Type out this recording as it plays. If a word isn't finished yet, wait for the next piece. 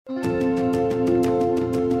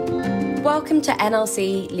Welcome to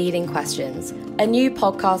NLC Leading Questions, a new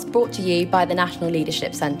podcast brought to you by the National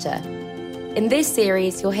Leadership Centre. In this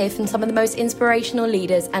series, you'll hear from some of the most inspirational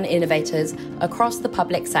leaders and innovators across the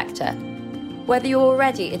public sector. Whether you're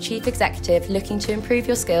already a chief executive looking to improve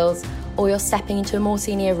your skills or you're stepping into a more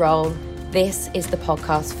senior role, this is the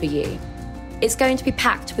podcast for you. It's going to be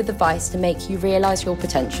packed with advice to make you realise your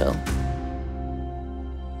potential.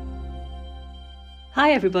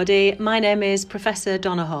 Hi everybody, my name is Professor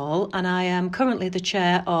Donna Hall and I am currently the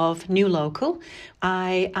Chair of New Local.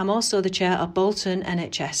 I am also the Chair of Bolton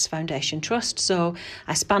NHS Foundation Trust, so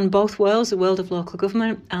I span both worlds, the world of local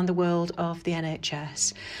government and the world of the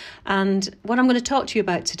NHS. And what I'm going to talk to you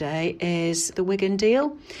about today is the Wigan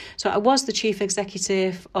Deal. So I was the Chief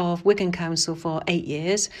Executive of Wigan Council for 8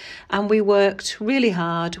 years, and we worked really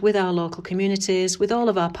hard with our local communities, with all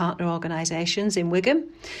of our partner organisations in Wigan,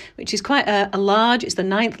 which is quite a large, it's the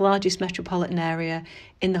 9th largest metropolitan area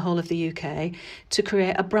in the whole of the UK, to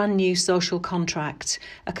create a brand new social contract,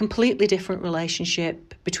 a completely different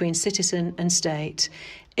relationship between citizen and state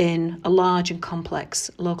in a large and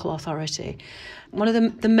complex local authority. One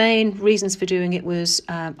of the main reasons for doing it was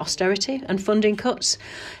austerity and funding cuts.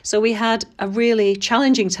 So we had a really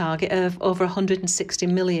challenging target of over £160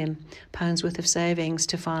 million worth of savings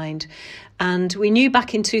to find. And we knew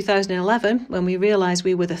back in 2011, when we realised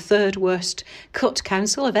we were the third worst cut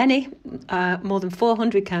council of any, more than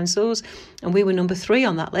 400 councils, and we were number 3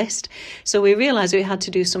 on that list. So we realised we had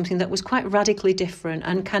to do something that was quite radically different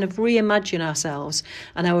and kind of reimagine ourselves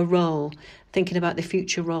and our role, thinking about the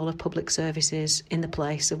future role of public services in the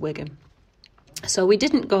place of Wigan. So we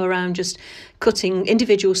didn't go around just cutting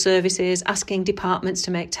individual services, asking departments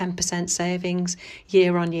to make 10% savings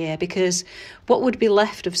year on year, because what would be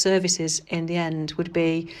left of services in the end would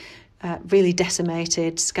be really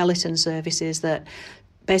decimated skeleton services that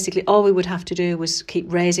basically all we would have to do was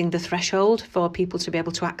keep raising the threshold for people to be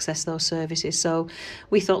able to access those services. So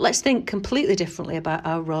we thought, let's think completely differently about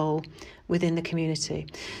our role within the community.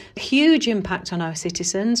 Huge impact on our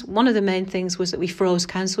citizens. One of the main things was that we froze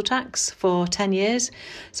council tax for 10 years.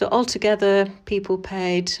 So altogether, people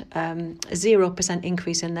paid a 0%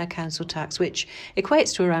 increase in their council tax, which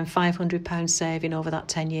equates to around £500 saving over that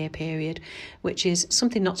 10-year period, which is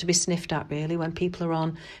something not to be sniffed at, really, when people are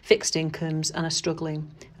on fixed incomes and are struggling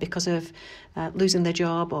because of losing their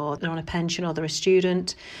job, or they're on a pension, or they're a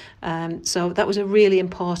student. So that was a really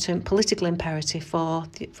important political imperative for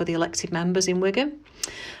the elected members in Wigan.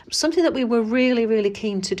 Something that we were really, really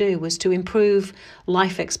keen to do was to improve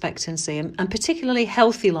life expectancy, and particularly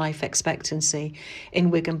healthy life expectancy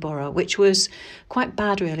in Wigan Borough, which was quite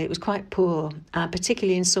bad, really. It was quite poor,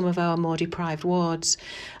 particularly in some of our more deprived wards.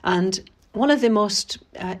 And one of the most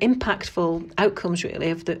impactful outcomes,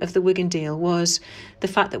 really, of the Wigan Deal was the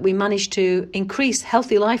fact that we managed to increase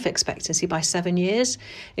healthy life expectancy by 7 years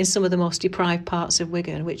in some of the most deprived parts of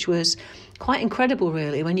Wigan, which was quite incredible,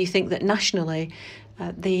 really, when you think that nationally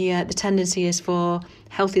the tendency is for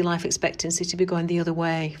healthy life expectancy to be going the other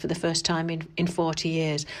way for the first time in 40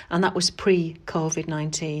 years, and that was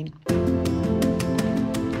pre-COVID-19.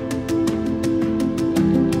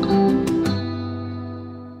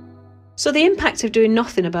 So the impact of doing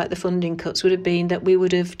nothing about the funding cuts would have been that we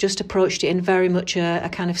would have just approached it in very much a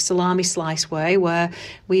kind of salami slice way, where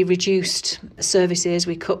we reduced services,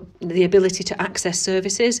 we cut the ability to access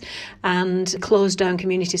services and closed down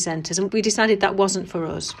community centres. And we decided that wasn't for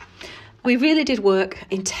us. We really did work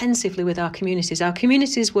intensively with our communities. Our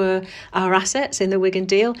communities were our assets in the Wigan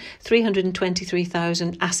Deal,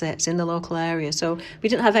 323,000 assets in the local area. So we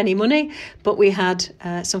didn't have any money, but we had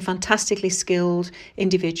some fantastically skilled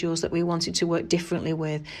individuals that we wanted to work differently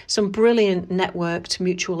with, some brilliant networked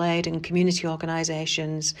mutual aid and community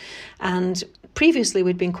organisations. And previously,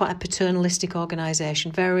 we'd been quite a paternalistic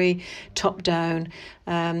organisation, very top-down,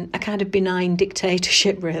 a kind of benign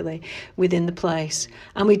dictatorship, really, within the place.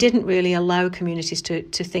 And we didn't really allow communities to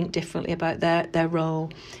think differently about their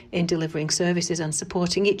role in delivering services and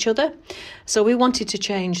supporting each other. So we wanted to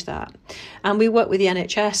change that. And we worked with the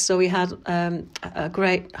NHS, so we had a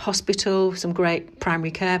great hospital, some great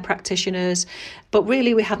primary care practitioners, but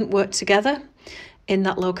really we hadn't worked together in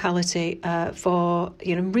that locality for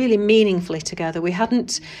really meaningfully together. We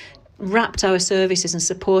hadn't wrapped our services and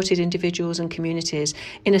supported individuals and communities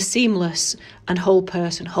in a seamless and whole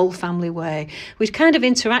person, whole family way. We'd kind of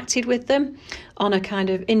interacted with them on a kind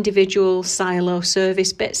of individual silo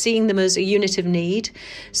service bit, seeing them as a unit of need.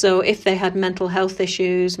 So if they had mental health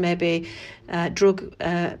issues, maybe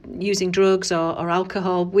using drugs or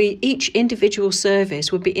alcohol, each individual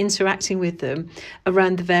service would be interacting with them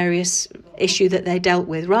around the various issue that they dealt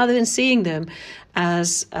with, rather than seeing them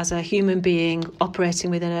as a human being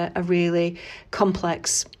operating within a really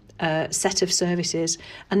complex set of services,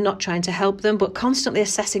 and not trying to help them, but constantly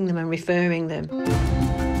assessing them and referring them.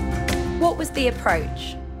 What was the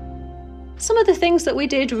approach? Some of the things that we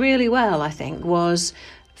did really well, I think, was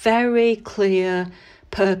very clear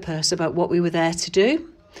purpose about what we were there to do.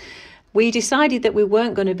 We decided that we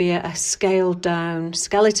weren't going to be a scaled down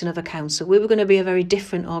skeleton of a council. We were going to be a very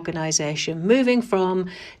different organisation, moving from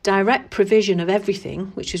direct provision of everything,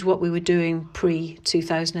 which is what we were doing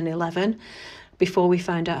pre-2011, before we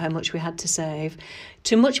found out how much we had to save,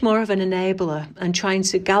 to much more of an enabler and trying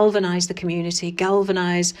to galvanise the community,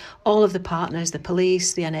 galvanise all of the partners, the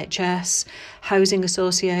police, the NHS, housing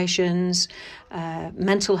associations,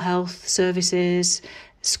 mental health services.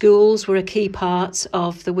 Schools were a key part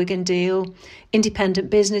of the Wigan Deal. Independent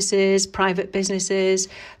businesses, private businesses,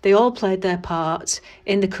 they all played their part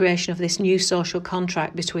in the creation of this new social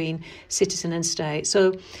contract between citizen and state.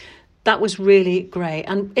 So that was really great.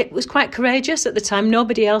 And it was quite courageous at the time.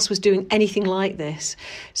 Nobody else was doing anything like this.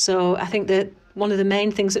 So I think that one of the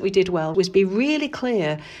main things that we did well was be really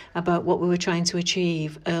clear about what we were trying to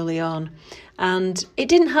achieve early on. And it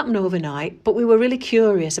didn't happen overnight, but we were really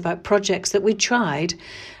curious about projects that we'd tried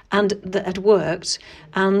and that had worked,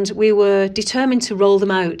 and we were determined to roll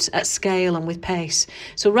them out at scale and with pace.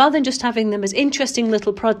 So rather than just having them as interesting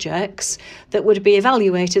little projects that would be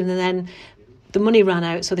evaluated and then the money ran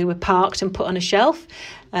out, so they were parked and put on a shelf,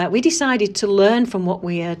 we decided to learn from what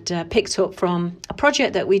we had picked up from a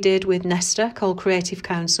project that we did with Nesta called Creative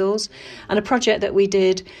Councils, and a project that we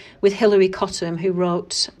did with Hilary Cottam, who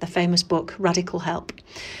wrote the famous book Radical Help.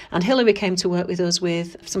 And Hilary came to work with us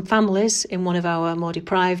with some families in one of our more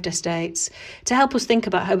deprived estates to help us think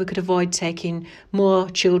about how we could avoid taking more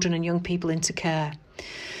children and young people into care.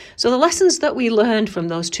 So the lessons that we learned from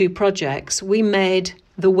those two projects, we made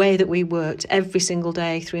the way that we worked every single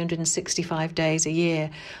day, 365 days a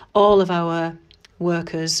year. All of our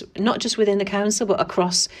workers, not just within the council, but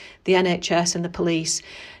across the NHS and the police,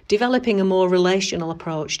 developing a more relational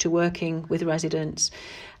approach to working with residents.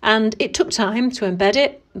 And it took time to embed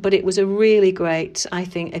it, but it was a really great, I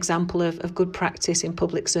think, example of good practice in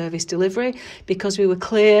public service delivery, because we were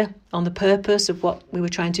clear on the purpose of what we were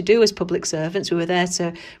trying to do as public servants. We were there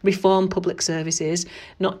to reform public services,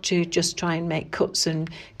 not to just try and make cuts and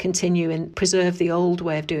continue and preserve the old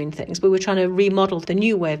way of doing things. We were trying to remodel the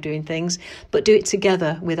new way of doing things, but do it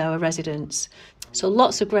together with our residents. So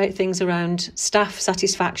lots of great things around staff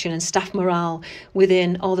satisfaction and staff morale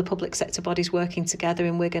within all the public sector bodies working together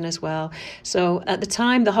in Wigan as well. So at the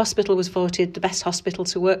time, the hospital was voted the best hospital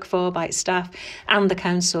to work for by its staff, and the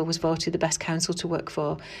council was voted the best council to work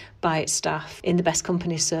for by its staff in the Best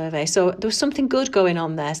Companies survey. So there was something good going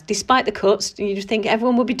on there. Despite the cuts, you'd think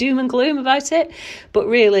everyone would be doom and gloom about it, but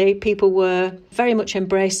really people were very much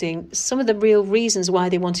embracing some of the real reasons why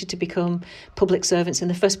they wanted to become public servants in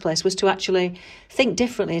the first place was to actually think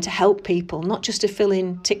differently and to help people, not just to fill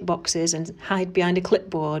in tick boxes and hide behind a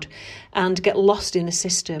clipboard and get lost in the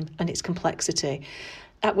system and its complexity.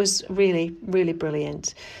 That was really, really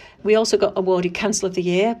brilliant. We also got awarded Council of the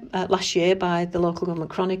Year last year by the Local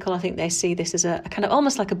Government Chronicle. I think they see this as a kind of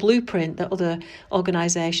almost like a blueprint that other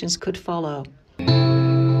organisations could follow.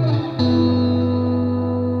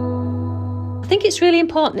 I think it's really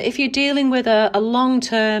important if you're dealing with a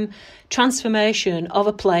long-term transformation of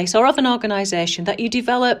a place or of an organisation that you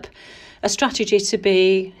develop a strategy to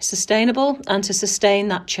be sustainable and to sustain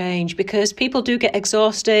that change, because people do get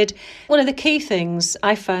exhausted. One of the key things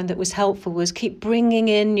I found that was helpful was keep bringing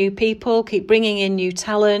in new people, keep bringing in new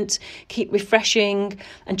talent, keep refreshing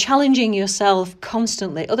and challenging yourself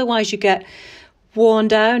constantly. Otherwise you get worn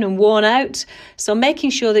down and worn out. So making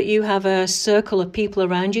sure that you have a circle of people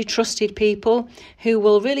around you, trusted people who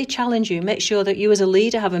will really challenge you. Make sure that you as a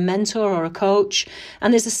leader have a mentor or a coach,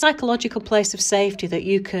 and there's a psychological place of safety that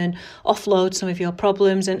you can offload some of your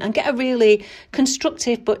problems and get a really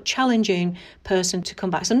constructive but challenging person to come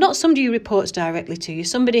back. So not somebody who reports directly to you,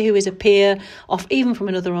 somebody who is a peer of even from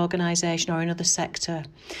another organisation or another sector.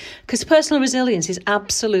 Because personal resilience is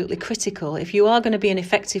absolutely critical if you are going to be an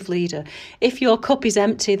effective leader. If your cup is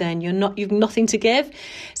empty, then you've nothing to give.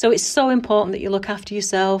 So it's so important that you look after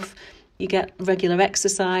yourself, you get regular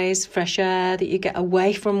exercise, fresh air, that you get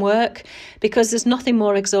away from work, because there's nothing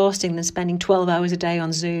more exhausting than spending 12 hours a day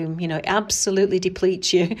on Zoom. You know, it absolutely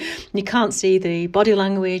depletes you. You can't see the body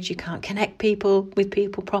language, you can't connect with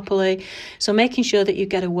people properly. So making sure that you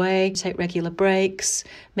get away, take regular breaks,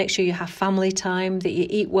 make sure you have family time, that you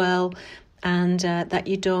eat well, and that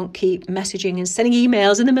you don't keep messaging and sending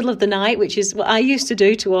emails in the middle of the night, which is what I used to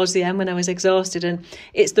do towards the end when I was exhausted, and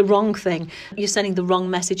it's the wrong thing. You're sending the wrong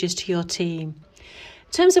messages to your team.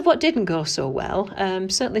 In terms of what didn't go so well,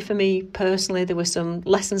 certainly for me personally, there were some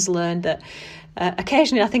lessons learned that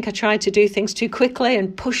occasionally I think I tried to do things too quickly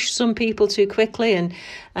and push some people too quickly,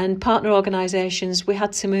 and partner organisations, we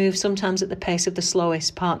had to move sometimes at the pace of the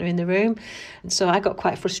slowest partner in the room. And so I got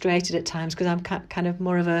quite frustrated at times because I'm kind of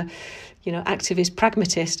more of a activist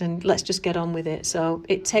pragmatist, and let's just get on with it. So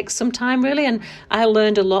it takes some time really, and I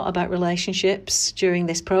learned a lot about relationships during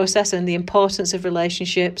this process and the importance of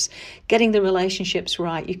relationships, getting the relationships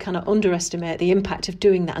right. You cannot underestimate the impact of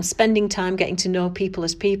doing that and spending time getting to know people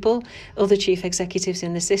as people, other chief executives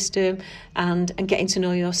in the system, and getting to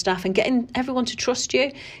know your staff and getting everyone to trust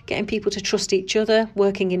you, getting people to trust each other,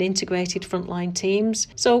 working in integrated frontline teams.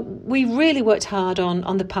 So we really worked hard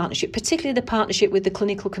on the partnership, particularly the partnership with the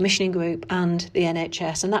clinical commissioning group and the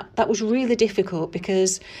NHS, and that was really difficult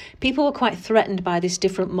because people were quite threatened by this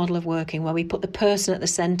different model of working where we put the person at the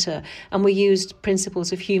centre and we used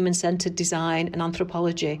principles of human-centred design and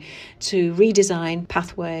anthropology to redesign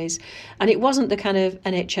pathways. And it wasn't the kind of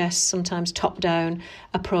NHS sometimes top-down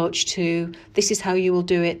approach to this is how you will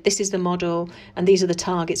do it, this is the model, and these are the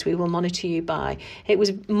targets we will monitor you by. It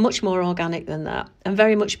was much more organic than that, and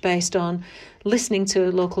very much based on listening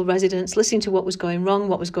to local residents, listening to what was going wrong,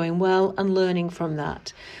 what was going well, and learning from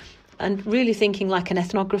that. And really thinking like an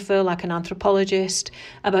ethnographer, like an anthropologist,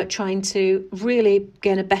 about trying to really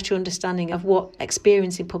gain a better understanding of what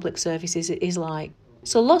experience in public services is like.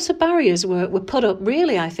 So lots of barriers were put up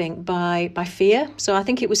really, I think, by fear. So I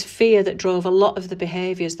think it was fear that drove a lot of the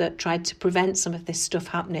behaviours that tried to prevent some of this stuff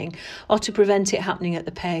happening, or to prevent it happening at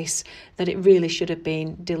the pace that it really should have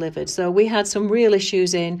been delivered. So we had some real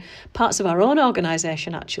issues in parts of our own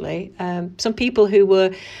organisation, actually. Some people who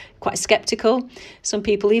were quite sceptical, some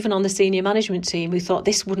people even on the senior management team who thought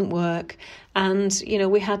this wouldn't work. And,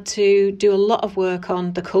 we had to do a lot of work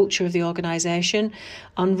on the culture of the organisation,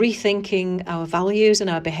 on rethinking our values and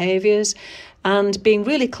our behaviours, and being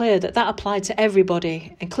really clear that that applied to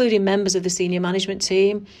everybody, including members of the senior management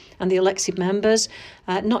team and the elected members,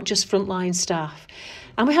 not just frontline staff.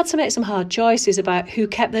 And we had to make some hard choices about who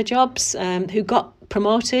kept their jobs, who got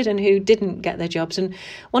promoted and who didn't get their jobs. And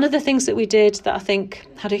one of the things that we did that I think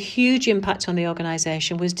had a huge impact on the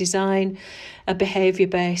organisation was design a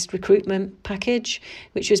behaviour-based recruitment package,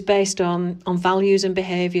 which was based on values and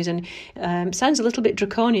behaviours. And sounds a little bit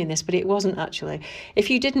draconian, this, but it wasn't actually. If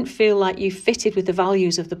you didn't feel like you fitted with the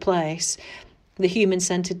values of the place, the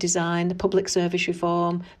human-centred design, the public service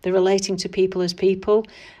reform, the relating to people as people,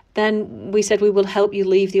 then we said we will help you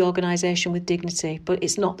leave the organisation with dignity, but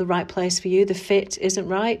it's not the right place for you. The fit isn't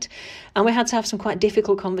right. And we had to have some quite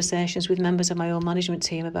difficult conversations with members of my own management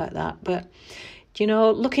team about that. But,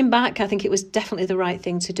 looking back, I think it was definitely the right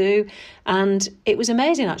thing to do. And it was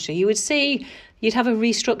amazing, actually. You'd have a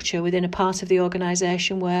restructure within a part of the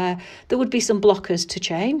organisation where there would be some blockers to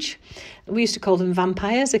change. We used to call them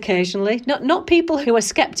vampires occasionally. Not people who are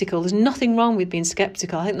sceptical. There's nothing wrong with being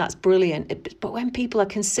sceptical. I think that's brilliant. But when people are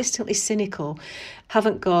consistently cynical,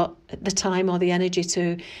 haven't got the time or the energy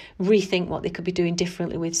to rethink what they could be doing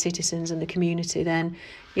differently with citizens and the community, then,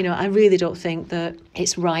 I really don't think that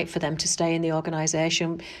it's right for them to stay in the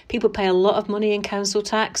organisation. People pay a lot of money in council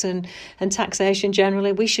tax and taxation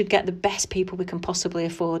generally. We should get the best people we can possibly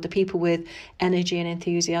afford, the people with energy and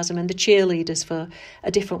enthusiasm and the cheerleaders for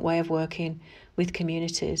a different way of working with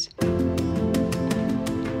communities.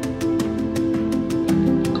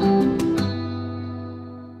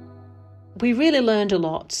 We really learned a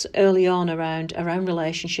lot early on around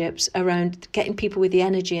relationships, around getting people with the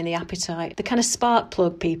energy and the appetite, the kind of spark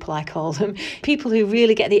plug people, I call them, people who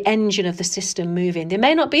really get the engine of the system moving. They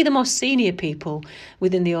may not be the most senior people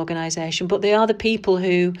within the organisation, but they are the people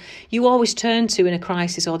who you always turn to in a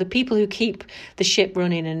crisis, or the people who keep the ship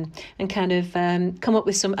running and kind of come up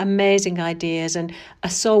with some amazing ideas and are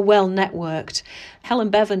so well networked.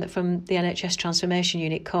 Helen Bevan from the NHS Transformation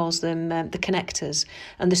Unit calls them the connectors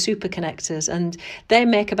and the super connectors, and they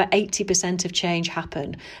make about 80% of change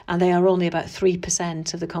happen, and they are only about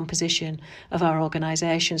 3% of the composition of our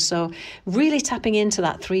organisation. So really tapping into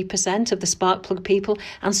that 3% of the spark plug people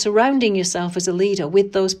and surrounding yourself as a leader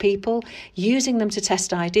with those people, using them to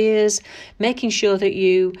test ideas, making sure that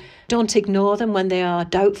you don't ignore them when they are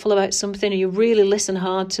doubtful about something, and you really listen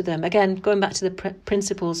hard to them. Again, going back to the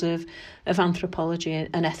principles of anthropology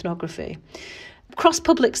and ethnography.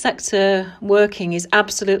 Cross-public sector working is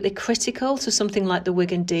absolutely critical to something like the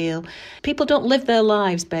Wigan Deal. People don't live their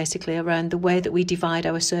lives basically around the way that we divide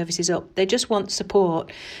our services up. They just want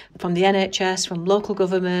support from the NHS, from local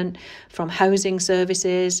government, from housing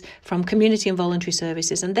services, from community and voluntary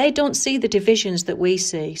services, and they don't see the divisions that we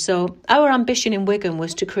see. So our ambition in Wigan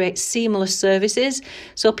was to create seamless services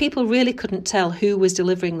so people really couldn't tell who was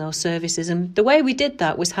delivering those services. And the way we did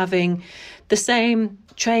that was having the same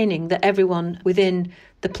training that everyone within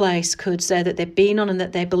the place could say that they'd been on and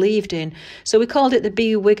that they believed in. So we called it the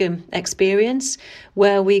BU Wigan experience,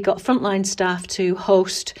 where we got frontline staff to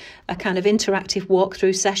host a kind of interactive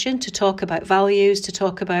walkthrough session to talk about values, to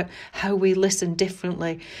talk about how we listen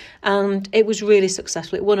differently. And it was really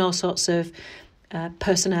successful. It won all sorts of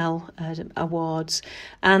personnel awards.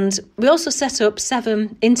 And we also set up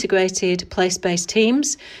 7 integrated place-based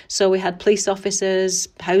teams. So we had police officers,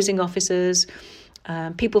 housing officers,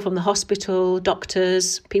 people from the hospital,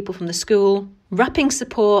 doctors, people from the school, wrapping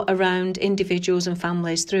support around individuals and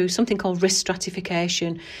families through something called risk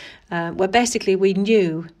stratification, where basically we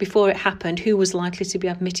knew before it happened who was likely to be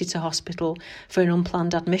admitted to hospital for an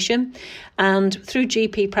unplanned admission. And through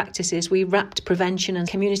GP practices, we wrapped prevention and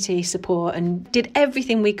community support and did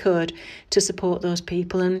everything we could to support those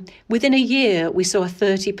people. And within a year, we saw a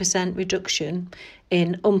 30% reduction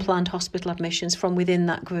in unplanned hospital admissions from within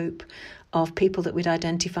that group of people that we'd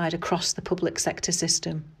identified across the public sector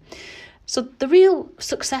system. So the real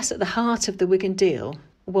success at the heart of the Wigan Deal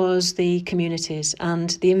was the communities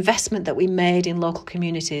and the investment that we made in local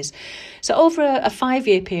communities. So over a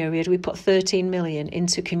 5-year period, we put 13 million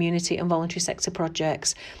into community and voluntary sector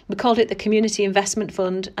projects. We called it the Community Investment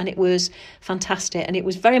Fund, and it was fantastic. And it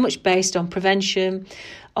was very much based on prevention,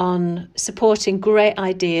 on supporting great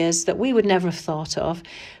ideas that we would never have thought of,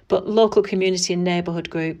 but local community and neighbourhood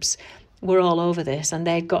groups were all over this, and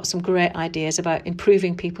they got some great ideas about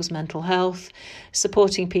improving people's mental health,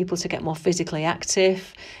 supporting people to get more physically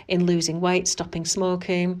active, in losing weight, stopping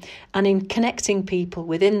smoking, and in connecting people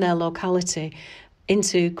within their locality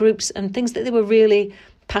into groups and things that they were really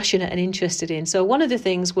passionate and interested in. So one of the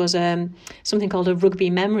things was something called a rugby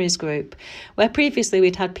memories group, where previously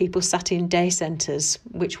we'd had people sat in day centres,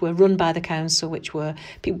 which were run by the council, which were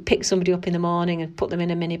people pick somebody up in the morning and put them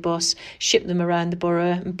in a minibus, ship them around the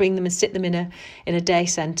borough and bring them and sit them in a day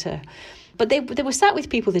centre. But they were sat with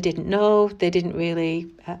people they didn't know. They didn't really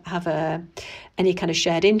have any kind of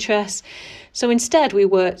shared interest. So instead we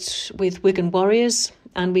worked with Wigan Warriors,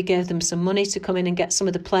 and we gave them some money to come in and get some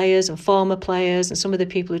of the players and former players and some of the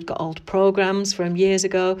people who'd got old programmes from years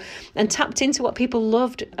ago, and tapped into what people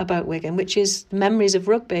loved about Wigan, which is memories of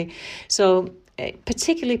rugby. So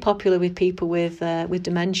particularly popular with people with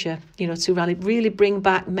dementia, to really bring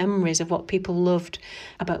back memories of what people loved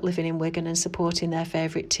about living in Wigan and supporting their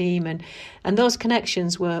favourite team. And those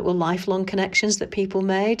connections were lifelong connections that people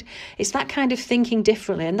made. It's that kind of thinking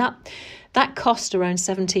differently, and that cost around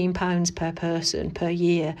 £17 per person per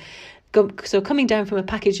year. So coming down from a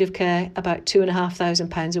package of care about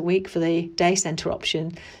 £2,500 a week for the day centre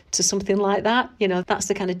option to something like that, that's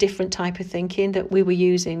the kind of different type of thinking that we were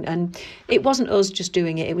using. And it wasn't us just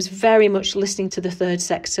doing it. It was very much listening to the third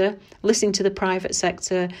sector, listening to the private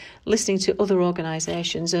sector, listening to other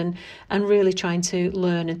organisations, and really trying to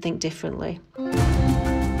learn and think differently.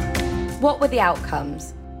 What were the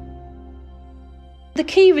outcomes? The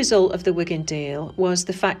key result of the Wigan Deal was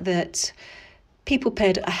the fact that people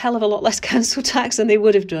paid a hell of a lot less council tax than they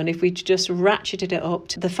would have done if we'd just ratcheted it up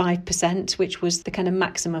to the 5%, which was the kind of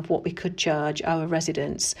maximum of what we could charge our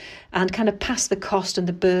residents, and kind of pass the cost and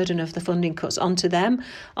the burden of the funding cuts onto them,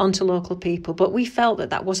 onto local people. But we felt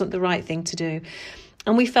that wasn't the right thing to do.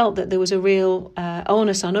 And we felt that there was a real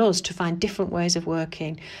onus on us to find different ways of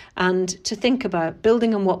working and to think about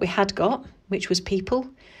building on what we had got, which was people,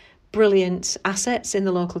 brilliant assets in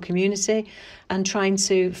the local community, and trying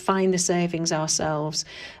to find the savings ourselves,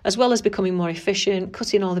 as well as becoming more efficient,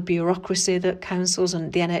 cutting all the bureaucracy that councils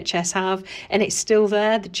and the NHS have. And it's still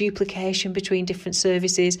there, the duplication between different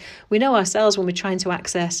services. We know ourselves when we're trying to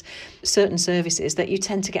access certain services that you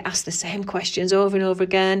tend to get asked the same questions over and over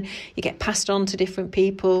again. You get passed on to different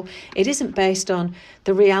people. It isn't based on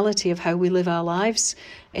the reality of how we live our lives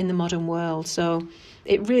in the modern world. So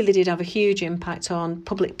it really did have a huge impact on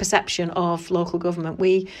public perception of local government.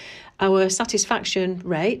 Our satisfaction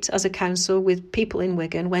rate as a council with people in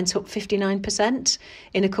Wigan went up 59%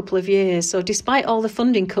 in a couple of years. So despite all the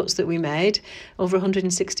funding cuts that we made, over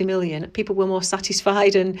 160 million, people were more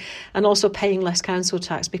satisfied and also paying less council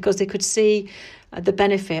tax because they could see the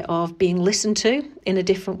benefit of being listened to in a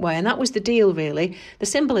different way. And that was the deal, really. The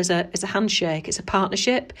symbol is a handshake. It's a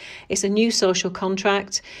partnership. It's a new social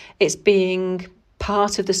contract. It's being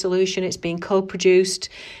part of the solution, it's being co-produced,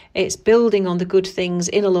 it's building on the good things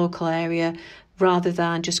in a local area rather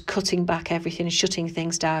than just cutting back everything and shutting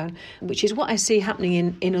things down, which is what I see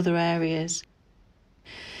happening in other areas.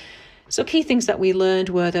 So key things that we learned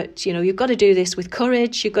were that, you've got to do this with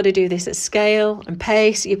courage, you've got to do this at scale and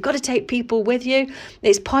pace, you've got to take people with you.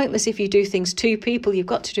 It's pointless if you do things to people, you've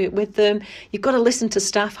got to do it with them. You've got to listen to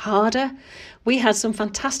staff harder. We had some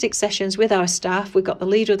fantastic sessions with our staff. We've got the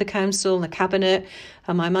leader of the council, the cabinet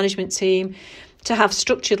and my management team to have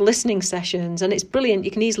structured listening sessions. And it's brilliant.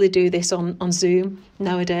 You can easily do this on Zoom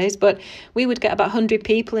nowadays, but we would get about 100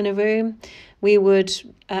 people in a room. We would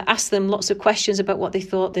ask them lots of questions about what they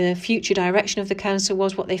thought the future direction of the council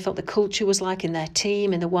was, what they felt the culture was like in their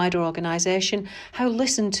team, in the wider organisation, how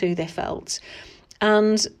listened to they felt.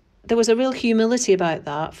 And there was a real humility about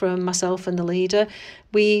that from myself and the leader.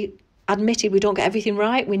 We admitted we don't get everything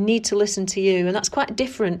right, we need to listen to you. And that's quite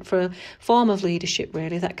different for a form of leadership,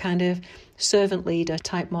 really, that kind of servant leader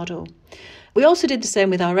type model. We also did the same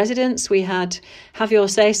with our residents. We had have your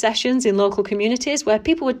say sessions in local communities where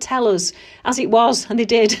people would tell us as it was, and they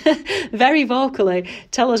did very vocally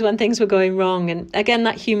tell us when things were going wrong. And again,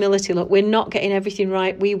 that humility, look, we're not getting everything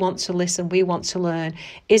right, we want to listen, we want to learn,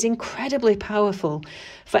 is incredibly powerful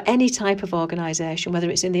for any type of organisation, whether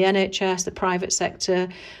it's in the NHS, the private sector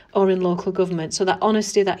or in local government. So that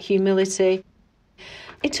honesty, that humility.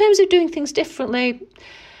 In terms of doing things differently,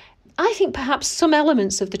 I think perhaps some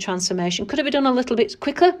elements of the transformation could have been done a little bit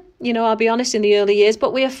quicker, I'll be honest, in the early years,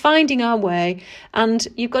 but we are finding our way. And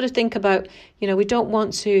you've got to think about, we don't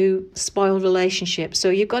want to spoil relationships. So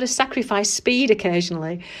you've got to sacrifice speed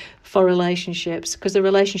occasionally for relationships, because the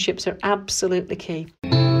relationships are absolutely key.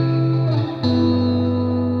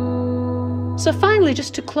 So finally,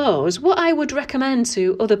 just to close, what I would recommend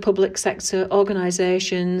to other public sector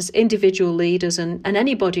organisations, individual leaders and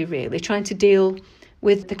anybody really trying to deal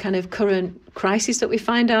with the kind of current crisis that we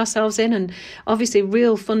find ourselves in, and obviously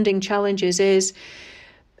real funding challenges, is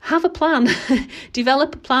have a plan.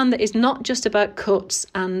 Develop a plan that is not just about cuts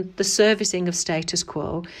and the servicing of status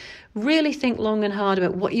quo. Really think long and hard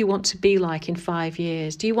about what you want to be like in 5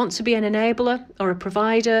 years. Do you want to be an enabler or a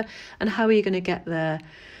provider? And how are you going to get there?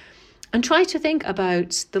 And try to think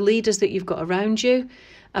about the leaders that you've got around you,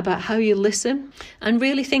 about how you listen, and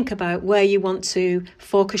really think about where you want to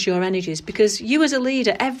focus your energies. Because you as a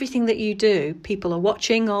leader, everything that you do, people are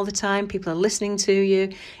watching all the time, people are listening to you,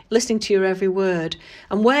 listening to your every word.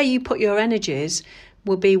 And where you put your energies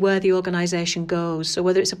will be where the organisation goes. So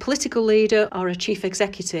whether it's a political leader or a chief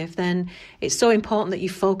executive, then it's so important that you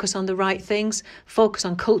focus on the right things, focus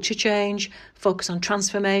on culture change, focus on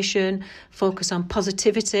transformation, focus on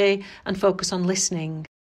positivity, and focus on listening.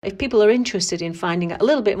 If people are interested in finding out a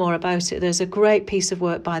little bit more about it, there's a great piece of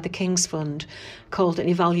work by the King's Fund called An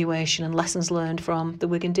Evaluation and Lessons Learned from the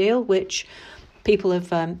Wigan Deal, which people have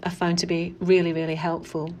found to be really, really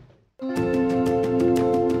helpful.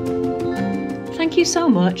 Thank you so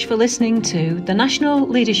much for listening to the National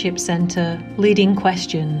Leadership Centre Leading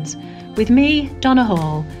Questions with me, Donna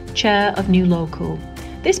Hall, Chair of New Local.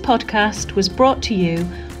 This podcast was brought to you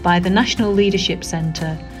by the National Leadership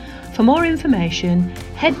Centre. For more information,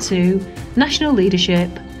 head to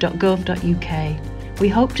nationalleadership.gov.uk. We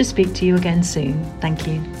hope to speak to you again soon. Thank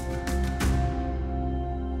you.